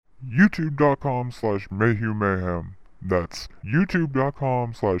youtube.com/mayhewmayhem. That's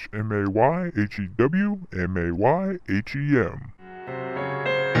youtube.com/mayhewmayhem.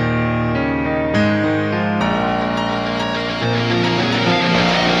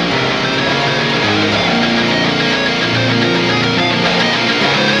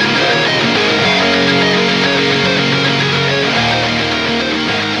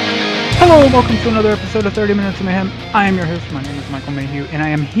 Hello and welcome to another episode of 30 Minutes of Mayhem. I am your host, my name is Michael Mayhew, and I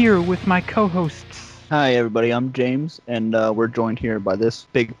am here with my co-hosts. Hi everybody, I'm James, and we're joined here by this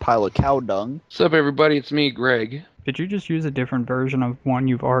big pile of cow dung. What's up everybody, it's me, Greg. Did you just use a different version of one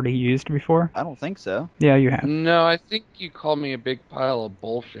you've already used before? I don't think so. Yeah, you have. No, I think you called me a big pile of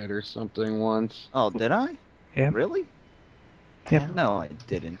bullshit or something once. Oh, did I? Yeah. Really? Yeah. No, I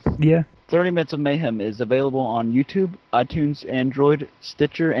didn't. Yeah. 30 Minutes of Mayhem is available on YouTube, iTunes, Android,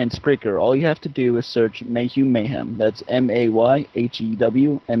 Stitcher, and Spreaker. All you have to do is search Mayhew Mayhem. That's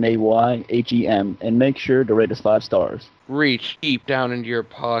MAYHEW, and make sure to rate us 5 stars. Reach deep down into your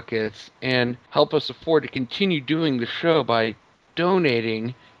pockets and help us afford to continue doing the show by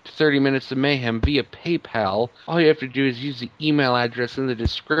donating to 30 Minutes of Mayhem via PayPal. All you have to do is use the email address in the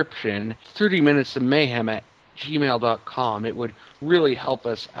description, 30minutesofmayhem@gmail.com. It would really help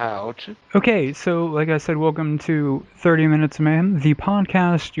us out. Okay, so like I said, welcome to 30 Minutes of Mayhem, the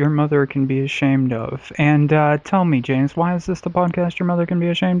podcast your mother can be ashamed of. And tell me, James, why is this the podcast your mother can be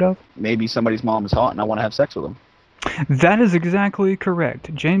ashamed of? Maybe somebody's mom is hot and I want to have sex with them. That is exactly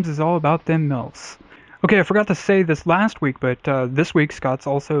correct. James is all about them milfs. Okay, I forgot to say this last week, but this week Scott's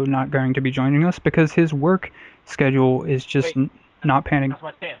also not going to be joining us because his work schedule is just not panning. Now's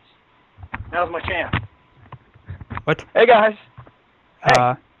my chance. Now's my chance. What? Hey, guys.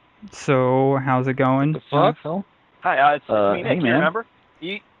 Hey. So, how's it going? The fuck? Hi, it's me, hey, Nick. You man. remember?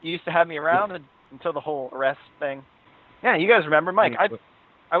 You used to have me around until the whole arrest thing. Yeah, you guys remember, Mike? I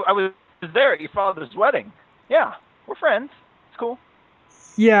was there at your father's wedding. Yeah, we're friends. It's cool.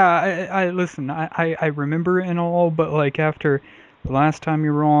 Yeah, I listen, I remember it and all, but like after the last time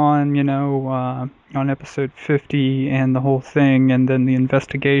you were on, on episode 50 and the whole thing, and then the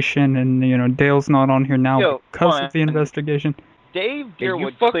investigation, and Dale's not on here now because of the investigation. Dave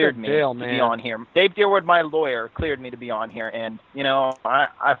Deerwood fucked cleared up me Dale, to man. be on here. Dave Deerwood, my lawyer, cleared me to be on here, and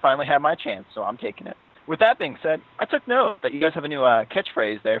I finally had my chance, so I'm taking it. With that being said, I took note that you guys have a new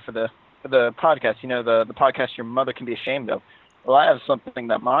catchphrase there for the podcast. The podcast your mother can be ashamed of. Well, I have something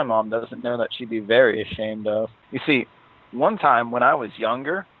that my mom doesn't know that she'd be very ashamed of. You see, one time when I was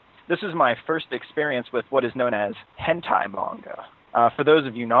younger, this is my first experience with what is known as hentai manga. For those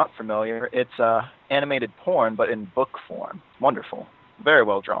of you not familiar, it's animated porn, but in book form. Wonderful. Very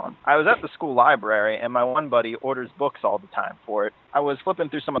well drawn. I was at the school library, and my one buddy orders books all the time for it. I was flipping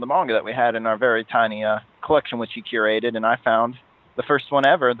through some of the manga that we had in our very tiny collection, which he curated, and I found the first one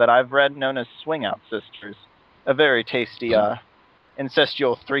ever that I've read, known as Swing Out Sisters. A very tasty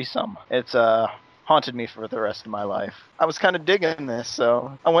incestual threesome. It's haunted me for the rest of my life. I was kind of digging this,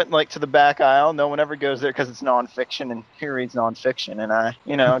 so I went to the back aisle. No one ever goes there because it's nonfiction, and he reads nonfiction, and I,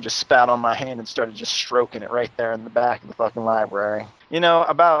 just spat on my hand and started just stroking it right there in the back of the fucking library.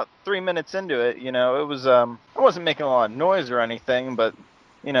 About 3 minutes into it, it was, I wasn't making a lot of noise or anything, but,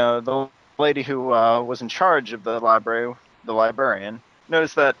 the lady who was in charge of the library, the librarian,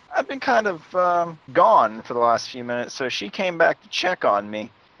 noticed that I've been kind of gone for the last few minutes, so she came back to check on me.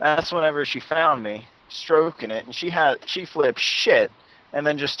 That's whenever she found me stroking it, and she flips shit and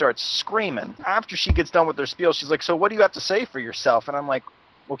then just starts screaming. After she gets done with her spiel, she's like, "So what do you have to say for yourself?" And I'm like,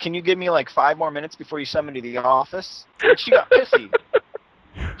 "Well, can you give me 5 more minutes before you send me to the office?" And she got pissy.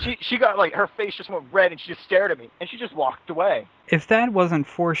 She got her face just went red, and she just stared at me, and she just walked away. If that wasn't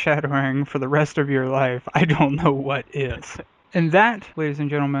foreshadowing for the rest of your life, I don't know what is. And that, ladies and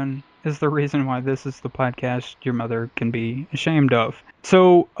gentlemen, is the reason why this is the podcast your mother can be ashamed of.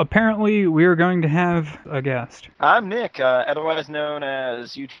 So, apparently, we are going to have a guest. I'm Nick, otherwise known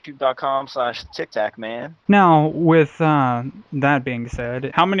as youtube.com/TicTacMan. Now, with that being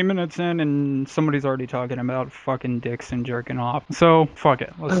said, how many minutes in and somebody's already talking about fucking dicks and jerking off? So, fuck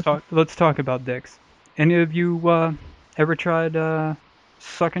it. Let's talk about dicks. Any of you ever tried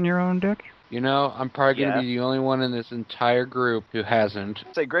sucking your own dick? I'm probably going to be the only one in this entire group who hasn't.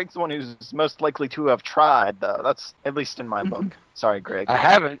 I'd say Greg's the one who's most likely to have tried, though. That's at least in my book. Sorry, Greg. I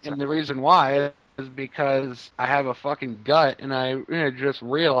haven't, and the reason why is because I have a fucking gut, and I just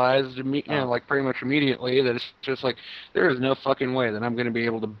realized, pretty much immediately that it's just there is no fucking way that I'm going to be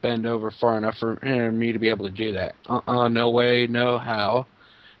able to bend over far enough for me to be able to do that. No way, no how.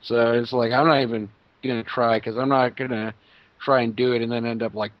 So it's I'm not even going to try, because I'm not going to try and do it and then end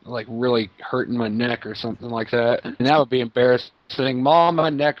up like really hurting my neck or something like that. And that would be embarrassing saying, "Mom, my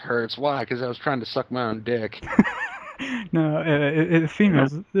neck hurts." Why? Because I was trying to suck my own dick. No,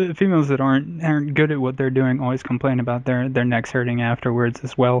 females that aren't good at what they're doing always complain about their necks hurting afterwards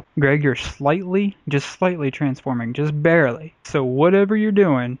as well. Greg, you're just slightly transforming, just barely. So whatever you're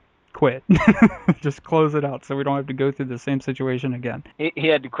doing, quit. Just close it out so we don't have to go through the same situation again. He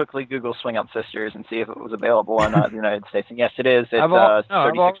had to quickly Google Swing Out Sisters and see if it was available in the United States. And yes, it is. It's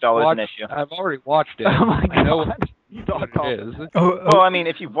 $36 an issue. I've already watched it. Oh my I know God. what it is. Well, I mean,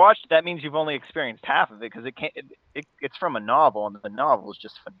 if you've watched it, that means you've only experienced half of it because it's from a novel, and the novel is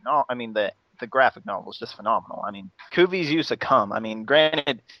just phenomenal. I mean, the graphic novel is just phenomenal. I mean, Kuvi's use of cum. I mean,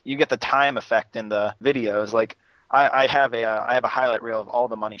 granted, you get the time effect in the videos. Like, I have a highlight reel of all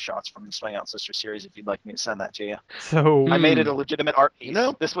the money shots from the Swing Out Sister series. If you'd like me to send that to you. So I made it a legitimate art piece.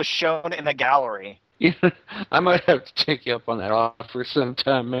 This was shown in a gallery. Yeah, I might have to take you up on that offer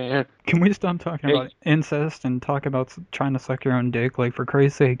sometime, man. can we stop talking about incest and talk about trying to suck your own dick? Like, for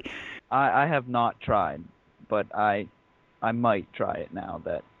Christ's sake. I have not tried, but I might try it now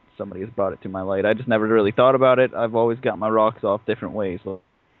that somebody has brought it to my light. I just never really thought about it. I've always got my rocks off different ways,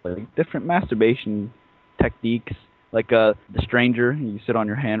 like different masturbation techniques. Like the stranger, you sit on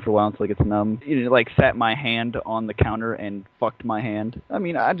your hand for a while until it gets numb. You know, like sat my hand on the counter and fucked my hand. I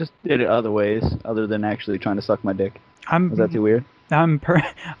mean, I just did it other ways, other than actually trying to suck my dick. Was that too weird? I'm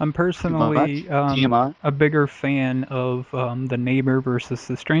personally a bigger fan of The Neighbor versus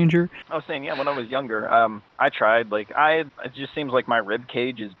The Stranger. I was saying, when I was younger, I tried. Like, it just seems like my rib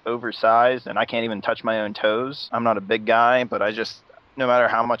cage is oversized, and I can't even touch my own toes. I'm not a big guy, but no matter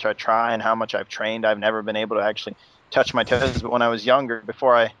how much I try and how much I've trained, I've never been able to actually touch my toes. But when I was younger,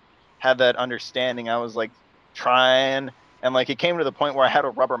 before I had that understanding, I was like trying, and like it came to the point where I had a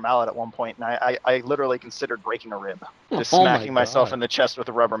rubber mallet at one point, and I literally considered breaking a rib, just smacking myself in the chest with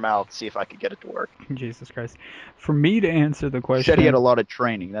a rubber mallet to see if I could get it to work. Jesus Christ! For me to answer the question, said he had a lot of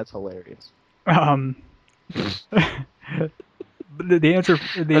training. That's hilarious. The answer.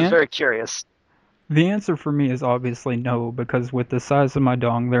 I was very curious. The answer for me is obviously no, because with the size of my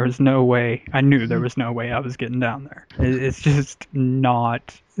dong, there's no way. I knew there was no way I was getting down there. It's just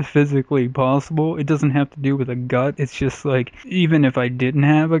not physically possible. It doesn't have to do with a gut. It's just like, even if I didn't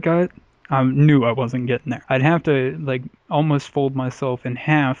have a gut, I knew I wasn't getting there. I'd have to like almost fold myself in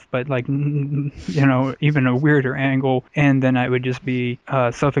half, but like, even a weirder angle, and then I would just be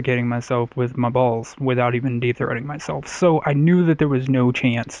suffocating myself with my balls without even deep-throating myself. So I knew that there was no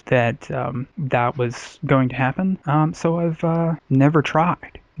chance that that was going to happen. So I've never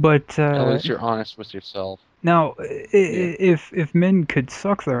tried. But at least you're honest with yourself. Now, if men could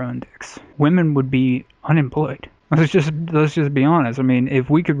suck their own dicks, women would be unemployed. Let's just be honest. I mean, if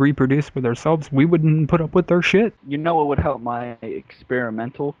we could reproduce with ourselves, we wouldn't put up with their shit. You know what would help my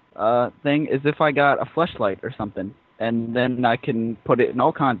experimental thing is if I got a fleshlight or something, and then I can put it in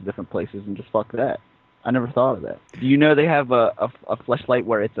all kinds of different places and just fuck that. I never thought of that. Do you know they have a fleshlight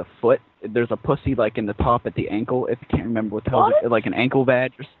where it's a foot? There's a pussy like in the top at the ankle. If you can't remember what the hell, like an ankle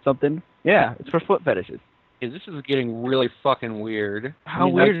badge or something. Yeah, it's for foot fetishes. Yeah, this is getting really fucking weird. How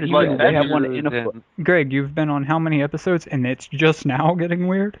weird is that? They have one in a foot. Greg, you've been on how many episodes, and it's just now getting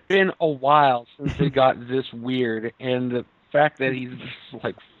weird? It's been a while since it got this weird, and the fact that he's just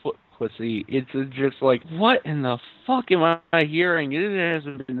like foot pussy, it's just like, what in the fuck am I hearing? It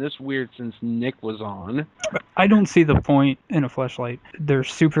hasn't been this weird since Nick was on. I don't see the point in a fleshlight. They're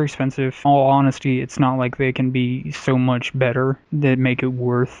super expensive. In all honesty, it's not like they can be so much better that make it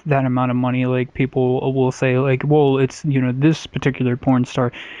worth that amount of money. Like, people will say, like, well, it's, this particular porn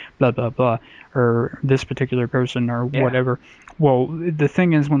star, blah, blah, blah, or this particular person, or whatever. Well, the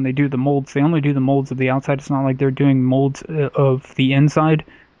thing is, when they do the molds, they only do the molds of the outside. It's not like they're doing molds of the inside.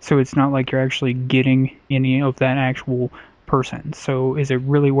 So it's not like you're actually getting any of that actual person. So is it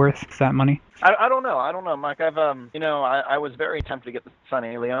really worth that money? I don't know, Mike. I've I was very tempted to get the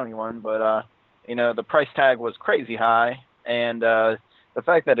Sunny Leone one, but the price tag was crazy high, and the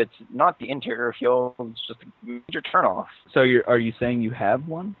fact that it's not the interior fuel is just a major turnoff. So are you saying you have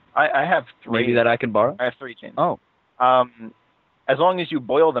one? I have 3. Maybe that I can borrow? I have 3, James. Oh. As long as you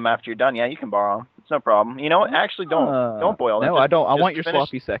boil them after you're done, you can borrow them. It's no problem. You know what? Actually, don't boil them. No, I don't. I want your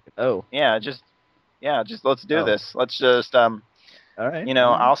sloppy second. Oh. Yeah, just let's do this. Let's just all right.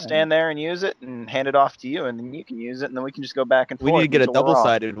 I'll stand there and use it and hand it off to you, and then you can use it, and then we can just go back and forth. We need to get a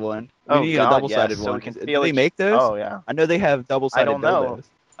double-sided one. We need to get a double-sided one. So we can do they make those? Oh yeah. I know they have double-sided. I don't know.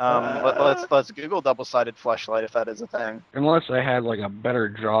 Let's Google double-sided fleshlight if that is a thing. Unless I had like a better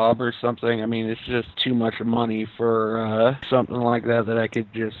job or something. I mean, it's just too much money for something like that I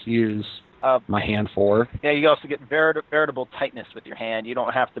could just use my hand for. Yeah, you also get veritable tightness with your hand. You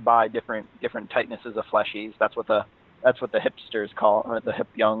don't have to buy different tightnesses of fleshies. That's what the That's what the hipsters call, or the hip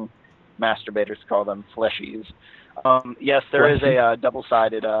young masturbators call them, fleshies. Yes, there is a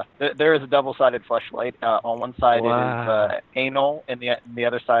double-sided. There is a double-sided fleshlight. On one side it is anal, and the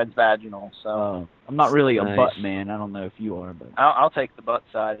other side's vaginal. So I'm not really a Nice. butt man. I don't know if you are, but I'll take the butt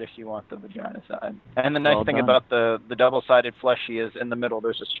side if you want the vagina side. And the nice Well thing done. about the double-sided fleshy is in the middle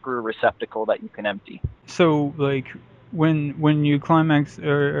there's a screw receptacle that you can empty. So like when you climax,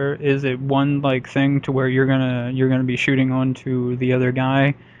 or is it one like thing to where you're gonna be shooting onto the other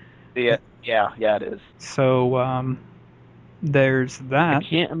guy? Yeah, it is. So there's I that.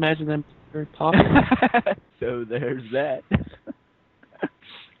 can't imagine them very popular. so there's that.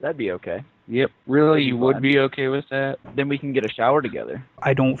 That'd be okay. Yep, really, you That'd be would fun. be okay with that? Then we can get a shower together.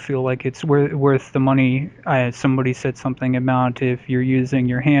 I don't feel like it's worth the money. Somebody said something about if you're using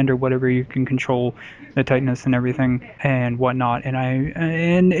your hand or whatever, you can control the tightness and everything and whatnot.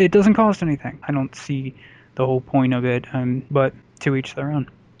 And it doesn't cost anything. I don't see the whole point of it. But to each their own.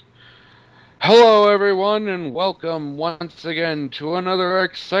 Hello, everyone, and welcome once again to another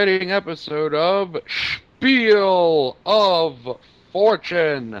exciting episode of Spiel of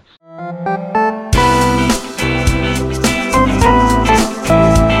Fortune. I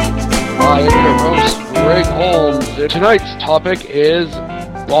am your host, Greg Holmes. Tonight's topic is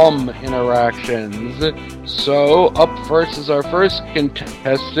bum interactions. So, up first is our first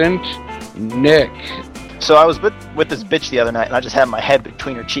contestant, Nick. So I was with this bitch the other night, and I just had my head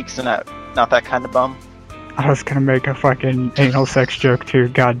between her cheeks, and not that kind of bum. I was gonna make a fucking anal sex joke too.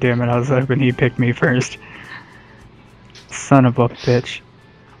 God damn it! I was hoping he picked me first. Son of a bitch.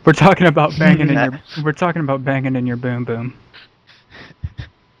 We're talking about banging in your. We're talking about banging in your boom boom.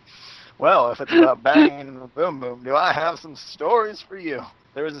 Well, if it's about banging in the boom boom, do I have some stories for you?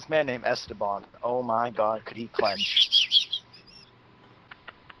 There was this man named Esteban. Oh my God, could he clench?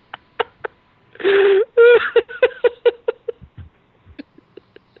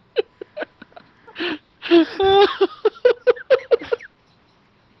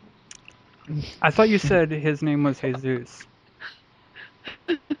 I thought you said his name was Jesus.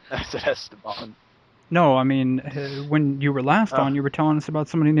 I said Esteban. No, I mean when you were last on, you were telling us about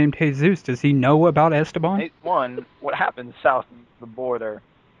somebody named Jesus. Does he know about Esteban? One, what happens south of the border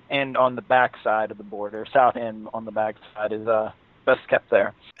and on the back side of the border, south and on the back side, is best kept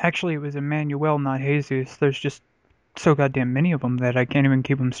there. Actually, it was Emmanuel, not Jesus. There's just so goddamn many of them that I can't even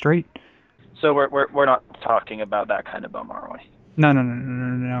keep them straight. So we're not talking about that kind of bum, are we? No.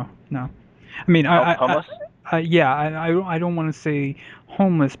 I mean, Homeless? I don't want to say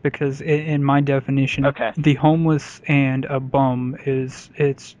homeless because in my definition, Okay. the homeless and a bum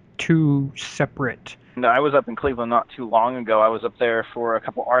it's two separate. No, I was up in Cleveland not too long ago. I was up there for a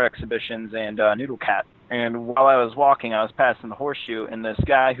couple art exhibitions and Noodle Cat. And while I was walking, I was passing the Horseshoe, and this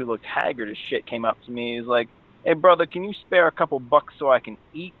guy who looked haggard as shit came up to me. He's like, "Hey, brother, can you spare a couple bucks so I can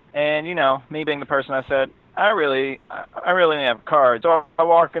eat?" And, you know, me being the person, I said, I really have a card. So I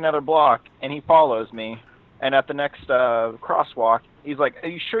walk another block, and he follows me. And at the next crosswalk, he's like, "Are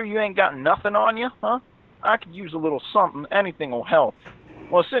you sure you ain't got nothing on you, huh? I could use a little something. Anything will help."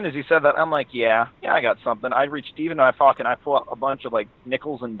 Well, as soon as he said that, I'm like, yeah, I got something. I reach Steven and I pull out a bunch of, like,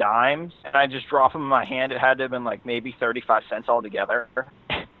 nickels and dimes, and I just drop them in my hand. It had to have been, like, maybe 35 cents altogether.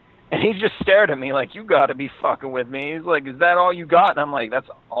 And he just stared at me like, "You gotta be fucking with me." He's like, "Is that all you got?" And I'm like, "That's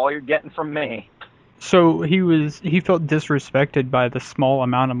all you're getting from me." So he felt disrespected by the small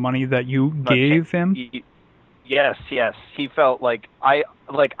amount of money that you gave him. Yes. He felt like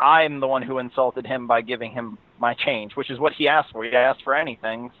I'm the one who insulted him by giving him my change, which is what he asked for. He asked for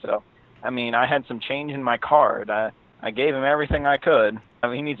anything. So, I mean, I had some change in my card. I gave him everything I could. I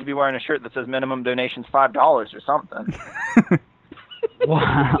mean, he needs to be wearing a shirt that says minimum donations $5 or something.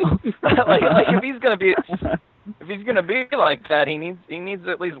 Wow. like if he's gonna be like that, he needs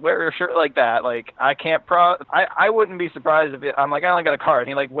to at least wear a shirt like that. Like, I wouldn't be surprised if I'm like, "I only got a card." And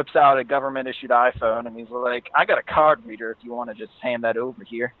he like whips out a government issued iPhone and he's like, "I got a card reader if you want to just hand that over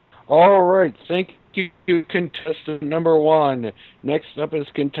here." All right, thank you, contestant number 1. Next up is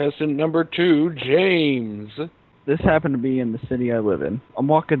contestant number 2, James. This happened to be in the city I live in. I'm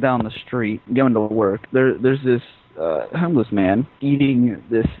walking down the street, going to work. There's this homeless man eating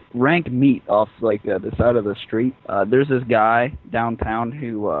this rank meat off like the side of the street. There's this guy downtown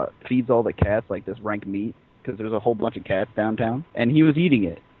who feeds all the cats like this rank meat because there's a whole bunch of cats downtown, and he was eating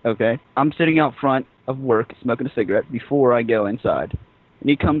it. Okay, I'm sitting out front of work smoking a cigarette before I go inside. And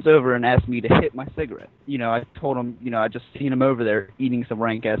he comes over and asks me to hit my cigarette. You know, I told him, you know, I just seen him over there eating some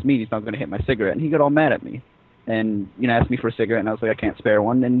rank-ass meat. He's not going to hit my cigarette. And he got all mad at me. And, you know, asked me for a cigarette, and I was like, I can't spare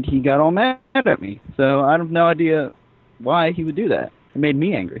one. And he got all mad at me. So I have no idea why he would do that. It made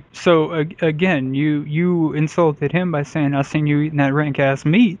me angry. So again, you insulted him by saying, "I seen you eating that rank ass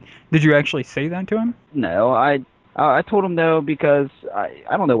meat." Did you actually say that to him? No, I told him no because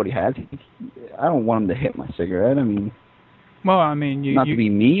I don't know what he has. I don't want him to hit my cigarette. I mean, Well, I mean, not to be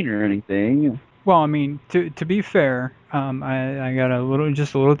mean or anything. Well, I mean, to be fair, I got a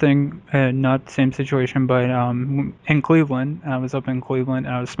little thing, not the same situation, but in Cleveland, I was up in Cleveland,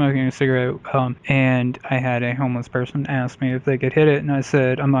 and I was smoking a cigarette, and I had a homeless person ask me if they could hit it, and I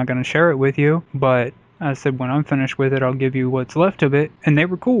said, I'm not going to share it with you, but I said, when I'm finished with it, I'll give you what's left of it, and they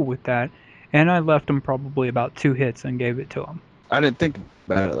were cool with that, and I left them probably about 2 hits and gave it to them. I didn't think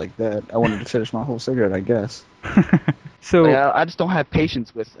about it like that. I wanted to finish my whole cigarette, I guess. So yeah, I just don't have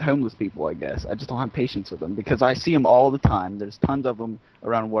patience with homeless people, I guess. I just don't have patience with them because I see them all the time. There's tons of them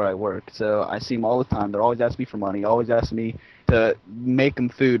around where I work. So I see them all the time. They're always asking me for money, always asking me to make them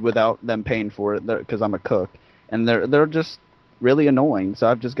food without them paying for it because I'm a cook. And they're just really annoying. So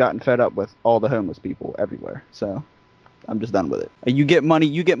I've just gotten fed up with all the homeless people everywhere. So I'm just done with it. You get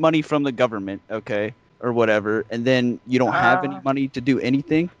money from the government, okay, or whatever, and then you don't have any money to do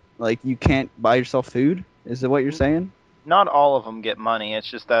anything? Like you can't buy yourself food? Is that what you're saying? Not all of them get money. It's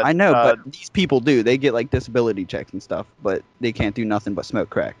just that I know, but these people do. They get like disability checks and stuff, but they can't do nothing but smoke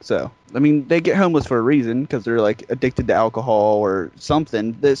crack. So, I mean, they get homeless for a reason because they're like addicted to alcohol or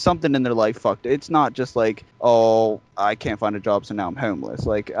something. There's something in their life fucked. It's not just like, oh, I can't find a job, so now I'm homeless.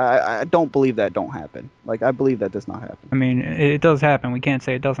 Like, I don't believe that don't happen. Like, I believe that does not happen. I mean, it does happen. We can't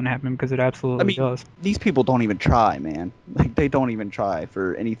say it doesn't happen because it absolutely does. These people don't even try, man. Like, they don't even try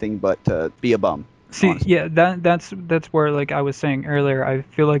for anything but to be a bum. See, honestly. yeah, that's where, like I was saying earlier, I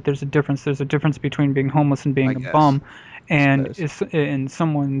feel like there's a difference. There's a difference between being homeless and being a bum, and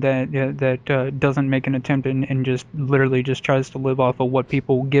someone that doesn't make an attempt and just literally just tries to live off of what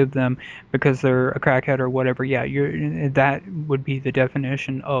people give them because they're a crackhead or whatever. Yeah, that would be the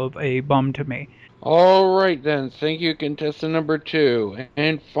definition of a bum to me. All right then, thank you, contestant number 2,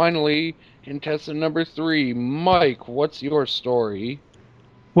 and finally, contestant number 3, Mike. What's your story?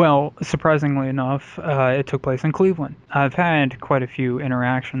 Well, surprisingly enough, it took place in Cleveland. I've had quite a few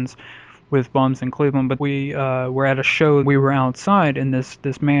interactions with bums in Cleveland, but we were at a show. We were outside, and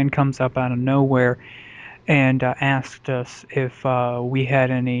this man comes up out of nowhere and asked us if we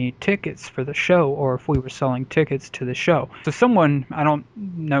had any tickets for the show or if we were selling tickets to the show. So someone, I don't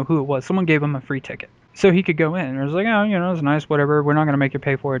know who it was, someone gave him a free ticket. So he could go in. I was like, oh, it's nice, whatever. We're not going to make you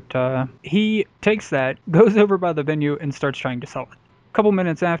pay for it. He takes that, goes over by the venue, and starts trying to sell it. Couple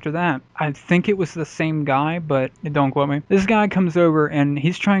minutes after that, I think it was the same guy, but don't quote me. This guy comes over and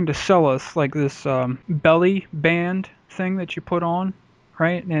he's trying to sell us like this belly band thing that you put on,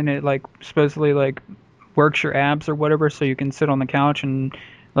 right? And it like supposedly like works your abs or whatever, so you can sit on the couch and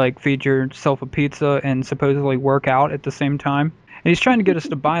like feed yourself a pizza and supposedly work out at the same time. And he's trying to get us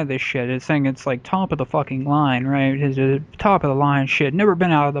to buy this shit. It's saying it's like top of the fucking line, right? It's top of the line shit. Never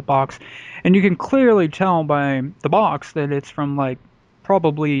been out of the box. And you can clearly tell by the box that it's from like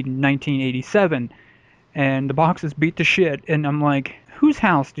probably 1987, and the box is beat to shit, and I'm like, whose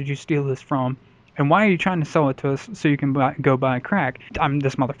house did you steal this from, and why are you trying to sell it to us so you can go buy crack?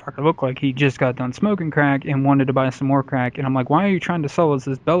 This motherfucker looked like he just got done smoking crack and wanted to buy some more crack, and I'm like, why are you trying to sell us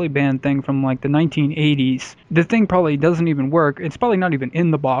this belly band thing from like the 1980s? The thing probably doesn't even work. It's probably not even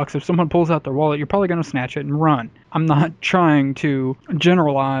in the box. If someone pulls out their wallet, you're probably going to snatch it and run. I'm not trying to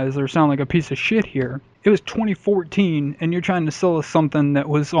generalize or sound like a piece of shit here. It was 2014, and you're trying to sell us something that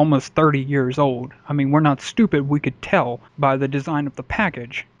was almost 30 years old. I mean, we're not stupid. We could tell by the design of the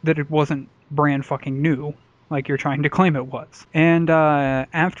package that it wasn't brand fucking new, like you're trying to claim it was. And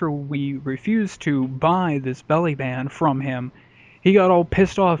after we refused to buy this belly band from him, he got all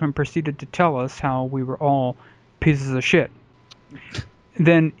pissed off and proceeded to tell us how we were all pieces of shit.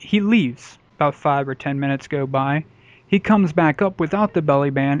 Then he leaves. About 5 or 10 minutes go by. He comes back up without the belly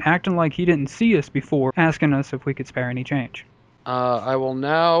band, acting like he didn't see us before, asking us if we could spare any change. I will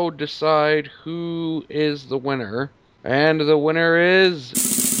now decide who is the winner. And the winner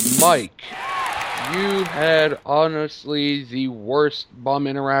is Mike. You had honestly the worst bum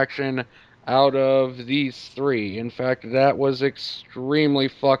interaction out of these 3. In fact, that was extremely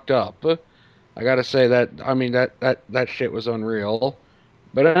fucked up. I gotta say that, I mean, that shit was unreal.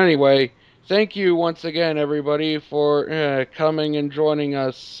 But anyway, thank you once again, everybody, for coming and joining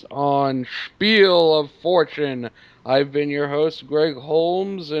us on Spiel of Fortune. I've been your host, Greg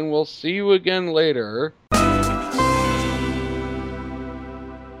Holmes, and we'll see you again later.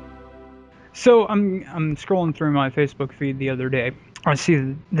 So I'm scrolling through my Facebook feed the other day. I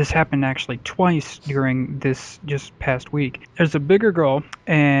see this happened actually twice during this just past week. There's a bigger girl,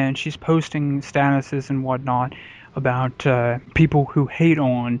 and she's posting statuses and whatnot about people who hate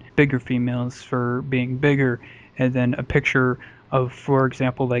on bigger females for being bigger, and then a picture of, for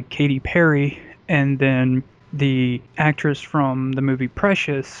example, like Katy Perry, and then the actress from the movie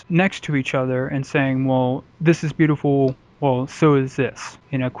Precious next to each other and saying, well, this is beautiful, well, so is this.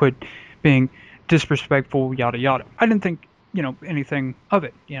 Quit being disrespectful, yada yada. I didn't think, anything of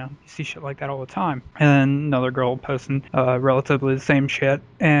it. You see shit like that all the time. And then another girl posting relatively the same shit,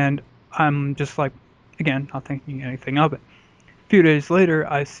 and I'm just like, again, not thinking anything of it. A few days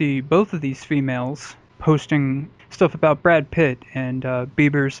later, I see both of these females posting stuff about Brad Pitt and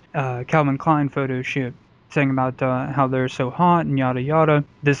Bieber's Calvin Klein photo shoot, saying about how they're so hot and yada yada.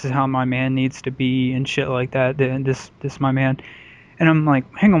 This is how my man needs to be and shit like that. And this my man. And I'm like,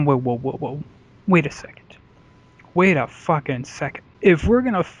 hang on, whoa. Wait a second. Wait a fucking second. If we're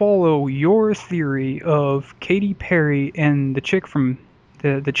gonna follow your theory of Katy Perry and the chick from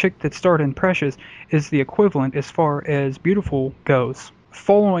the chick that starred in Precious is the equivalent as far as beautiful goes,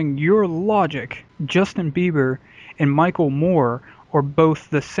 following your logic, Justin Bieber and Michael Moore are both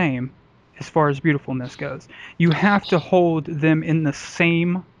the same as far as beautifulness goes. You have to hold them in the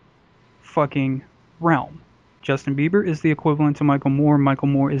same fucking realm. Justin Bieber is the equivalent to Michael Moore. Michael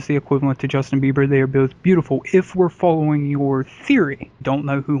Moore is the equivalent to Justin Bieber. They are both beautiful. If we're following your theory, don't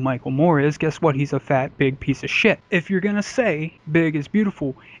know who Michael Moore is. Guess what? He's a fat, big piece of shit. If you're gonna say big is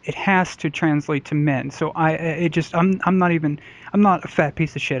beautiful, it has to translate to men. So I'm not a fat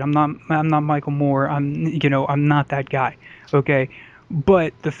piece of shit. I'm not Michael Moore. I'm not that guy. Okay,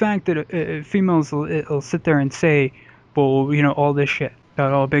 but the fact that females will sit there and say, well, all this shit.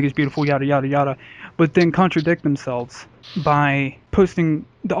 All big is beautiful, yada yada yada, but then contradict themselves by posting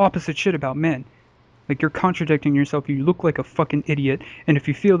the opposite shit about men. Like, you're contradicting yourself. You look like a fucking idiot. And if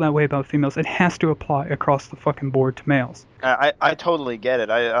you feel that way about females, it has to apply across the fucking board to males. I totally get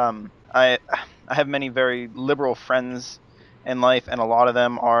it. I have many very liberal friends in life, and a lot of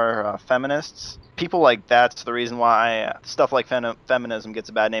them are feminists. People like that's the reason why stuff like feminism gets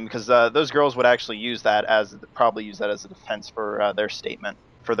a bad name, because those girls would actually probably use that as a defense for their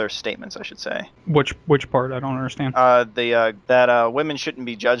statements, I should say. Which part? I don't understand. That women shouldn't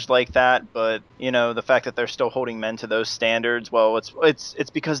be judged like that, but the fact that they're still holding men to those standards, well,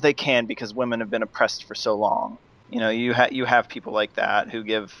 it's because they can, because women have been oppressed for so long. You have people like that who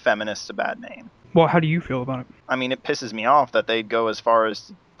give feminists a bad name. Well, how do you feel about it? I mean, it pisses me off that they'd go as far as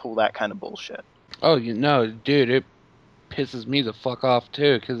to pull that kind of bullshit. Oh, dude, it pisses me the fuck off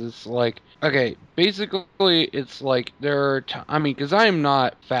too, because it's like, okay, basically it's like because I am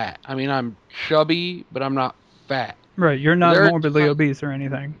not fat. I mean, I'm chubby, but I'm not fat. Right, you're not morbidly obese or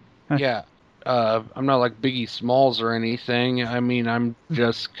anything. Yeah, I'm not like Biggie Smalls or anything. I mean, I'm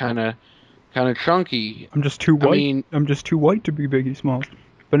just kind of chunky. I'm just too white. I'm just too white to be Biggie Smalls.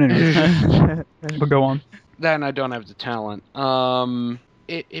 But anyway, but go on. That, and I don't have the talent.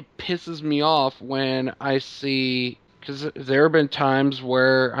 It pisses me off when I see, because there have been times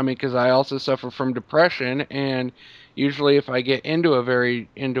where, because I also suffer from depression, and usually if I get into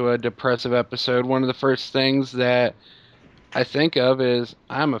a depressive episode, one of the first things that I think of is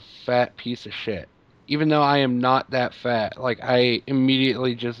I'm a fat piece of shit. Even though I am not that fat, like, I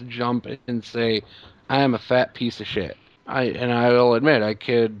immediately just jump and say, I am a fat piece of shit. I will admit, I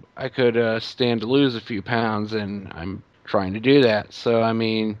could stand to lose a few pounds, and I'm trying to do that. So,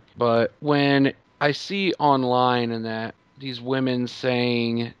 but when I see online and that these women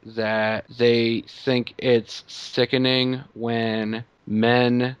saying that they think it's sickening when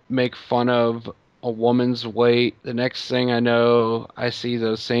men make fun of a woman's weight, the next thing I know, I see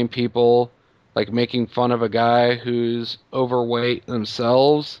those same people like making fun of a guy who's overweight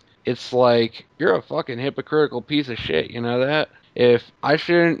themselves. It's like, you're a fucking hypocritical piece of shit, you know that? If I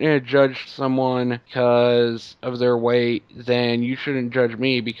shouldn't judge someone because of their weight, then you shouldn't judge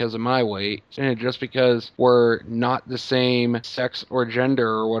me because of my weight. And just because we're not the same sex or gender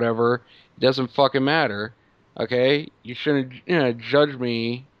or whatever, it doesn't fucking matter, okay? You shouldn't judge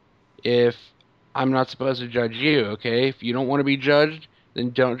me if I'm not supposed to judge you, okay? If you don't want to be judged, then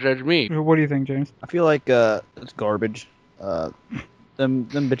don't judge me. What do you think, James? I feel like it's garbage. Them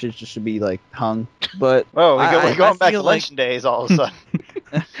bitches just should be like hung. But we're going back to election days all of a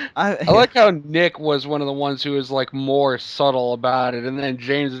sudden. I like how Nick was one of the ones who was like more subtle about it, and then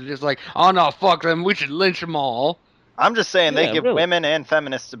James is just like, "Oh no, fuck them. We should lynch them all." I'm just saying they give women and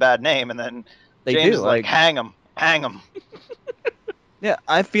feminists a bad name, and then James is like, hang them. Yeah,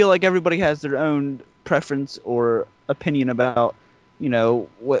 I feel like everybody has their own preference or opinion about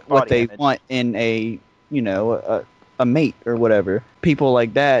what they want in a a mate or whatever. People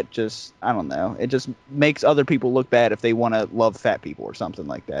like that just, I don't know. It just makes other people look bad if they want to love fat people or something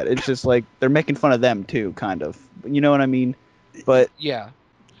like that. It's just like they're making fun of them too, kind of. You know what I mean? But Yeah.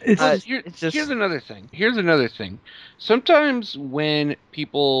 It's Here's another thing. Sometimes when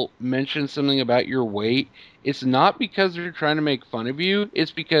people mention something about your weight, it's not because they're trying to make fun of you. It's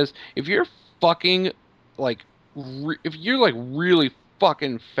because if you're fucking like, if you're like really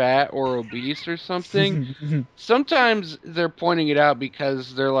fucking fat or obese or something, sometimes they're pointing it out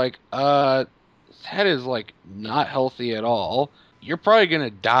because they're like, that is like not healthy at all. You're probably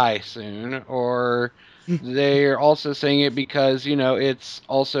gonna die soon, or they're also saying it because, you know, it's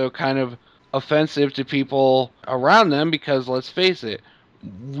also kind of offensive to people around them because, let's face it,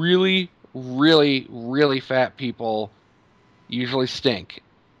 really, really, really fat people usually stink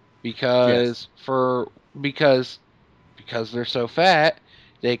because because they're so fat,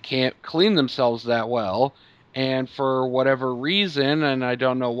 they can't clean themselves that well. And for whatever reason, and I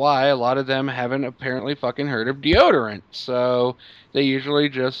don't know why, a lot of them haven't apparently fucking heard of deodorant. So they usually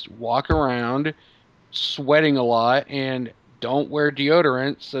just walk around sweating a lot and don't wear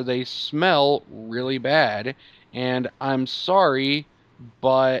deodorant, so they smell really bad. And I'm sorry,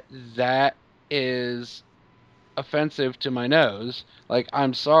 but that is offensive to my nose. Like,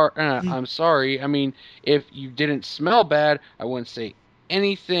 I'm sorry. I'm sorry. I mean, if you didn't smell bad, I wouldn't say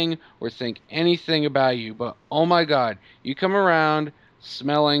anything or think anything about you. But oh my god, you come around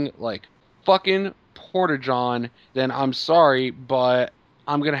smelling like fucking Porta John, then I'm sorry, but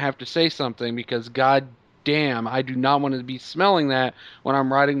I'm gonna have to say something because god damn, I do not want to be smelling that when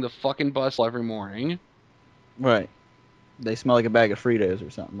I'm riding the fucking bus every morning. right. They smell like a bag of Fritos or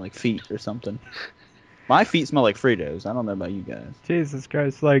something, like feet or something. My feet smell like Fritos. I don't know about you guys. Jesus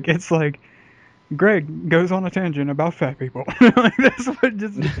Christ, like, it's like Greg goes on a tangent about fat people. Like, that's what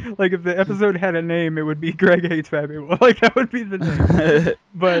just, like, if the episode had a name, it would be Greg Hates Fat People. Like, that would be the name.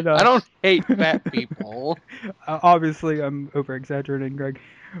 But I don't hate fat people. Obviously, I'm over-exaggerating, Greg.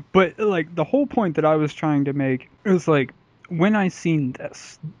 But, like, the whole point that I was trying to make was, like, when I seen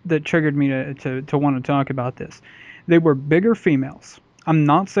this, that triggered me to want to talk about this. They were bigger females. I'm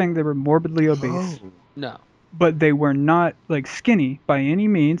not saying they were morbidly obese. No. But they were not, like, skinny by any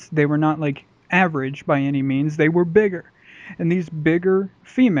means. They were not, like, average by any means. They were bigger. And these bigger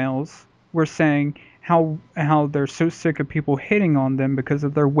females were saying how they're so sick of people hitting on them because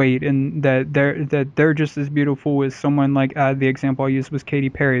of their weight, and that they're just as beautiful as someone like, the example I used was Katy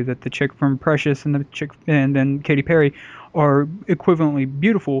Perry, that the chick from Precious and then Katy Perry are equivalently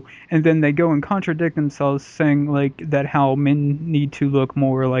beautiful, and then they go and contradict themselves, saying like that how men need to look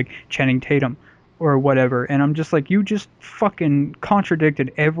more like Channing Tatum or whatever. And I'm just like, you just fucking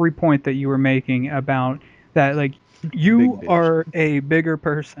contradicted every point that you were making about that. Like, you are a bigger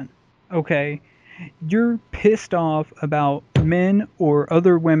person, okay? You're pissed off about men or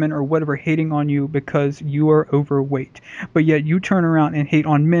other women or whatever hating on you because you are overweight. But yet you turn around and hate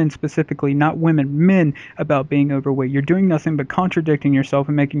on men specifically, not women, men, about being overweight. You're doing nothing but contradicting yourself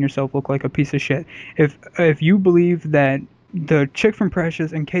and making yourself look like a piece of shit. If you believe that the chick from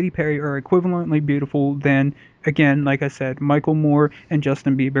Precious and Katy Perry are equivalently beautiful, then again, like I said, Michael Moore and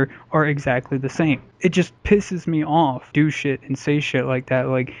Justin Bieber are exactly the same. It just pisses me off. Do shit and say shit like that.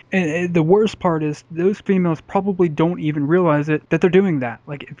 Like, and the worst part is those females probably don't even realize it that they're doing that.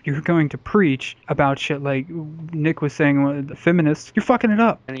 Like, if you're going to preach about shit like Nick was saying, the feminists, you're fucking it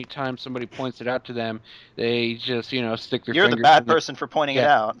up. Anytime somebody points it out to them, they just, you know, stick their You're fingers the bad in the- person for pointing it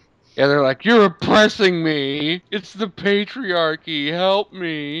out. Yeah, they're like, you're oppressing me. It's the patriarchy. Help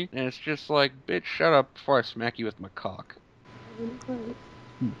me. And it's just like, bitch, shut up before I smack you with my cock.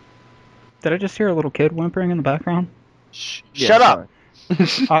 Did I just hear a little kid whimpering in the background? Shut up.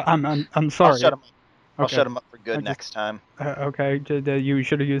 I'm sorry. I'll shut him up. I'll Okay. shut him up for good I just- next time. Okay, you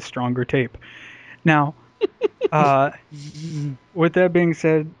should have used stronger tape. Now, with that being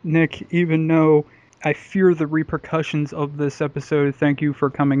said, Nick, even though I fear the repercussions of this episode, thank you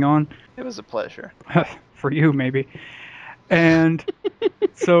for coming on. It was a pleasure. For you, maybe. And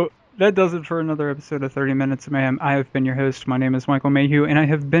so that does it for another episode of 30 Minutes of Mayhem. I have been your host. My name is Michael Mayhew, and I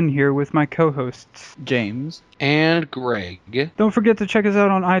have been here with my co-hosts, James. And Greg. Don't forget to check us out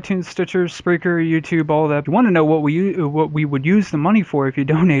on iTunes, Stitcher, Spreaker, YouTube, all that. If you want to know what we would use the money for if you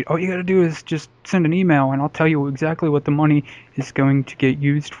donate, all you got to do is just send an email, and I'll tell you exactly what the money is going to get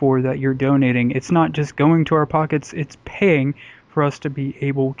used for that you're donating. It's not just going to our pockets, it's paying for us to be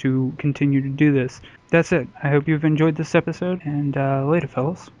able to continue to do this. That's it. I hope you've enjoyed this episode, and later,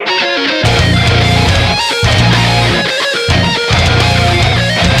 fellas.